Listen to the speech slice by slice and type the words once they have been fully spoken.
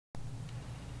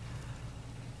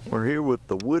We're here with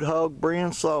the Woodhog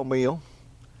brand sawmill,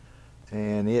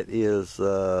 and it is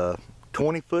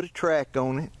 20 foot of track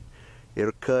on it.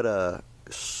 It'll cut a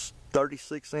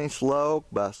 36-inch log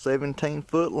by 17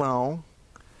 foot long,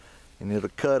 and it'll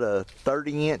cut a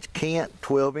 30-inch cant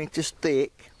 12 inches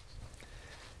thick.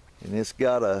 And it's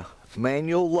got a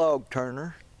manual log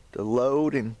turner to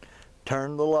load and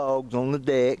turn the logs on the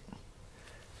deck.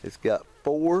 It's got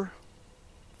four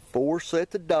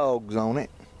sets of dogs on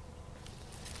it.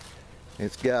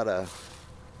 It's got a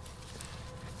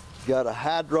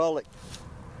hydraulic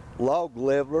log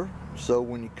leveler, so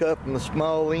when you cut from the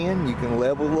small end, you can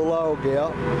level the log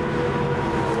out.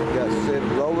 It's got a set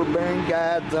of roller bearing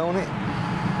guides on it.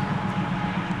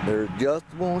 They're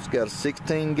adjustable. It's got a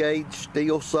 16 gauge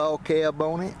steel saw cab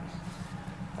on it.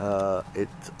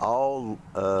 It's all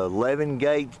 11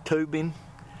 gauge tubing,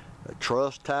 a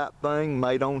truss type thing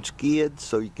made on skids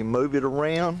so you can move it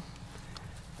around.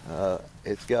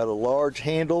 It's got a large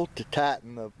handle to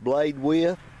tighten the blade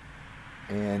with,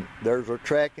 and there's our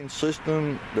tracking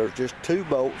system. There's just 2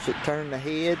 bolts that turn the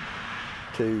head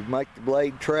to make the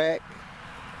blade track.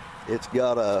 It's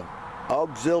got a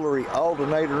auxiliary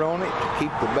alternator on it to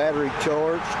keep the battery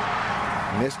charged.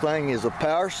 And this thing is a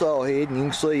power saw head, and you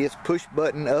can see it's push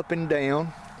button up and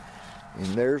down. And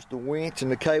there's the winch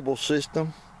and the cable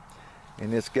system.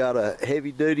 And it's got a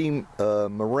heavy duty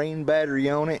marine battery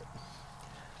on it.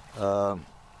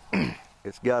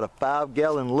 It's got a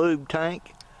 5-gallon lube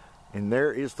tank, and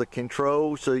there is the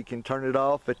control so you can turn it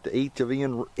off at each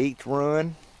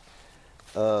run.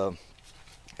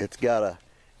 It's got a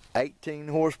 18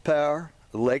 horsepower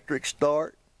electric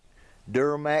start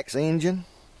Duramax engine.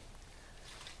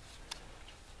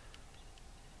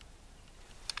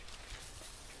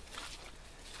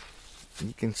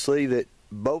 You can see that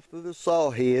both of the saw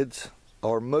heads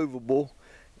are movable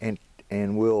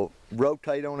and will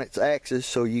rotate on its axis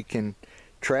so you can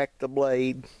track the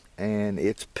blade, and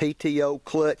it's PTO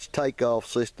clutch takeoff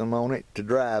system on it to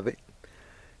drive it.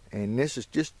 And this is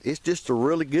just a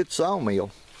really good sawmill,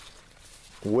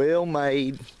 well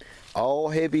made, all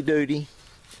heavy duty.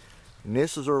 And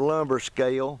this is our lumber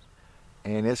scale,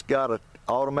 and it's got an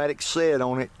automatic set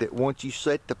on it that once you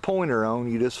set the pointer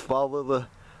on, you just follow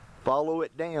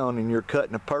it down, and you're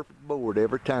cutting a perfect board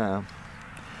every time.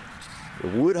 The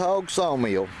Woodhog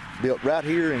Sawmill, built right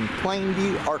here in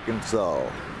Plainview, Arkansas.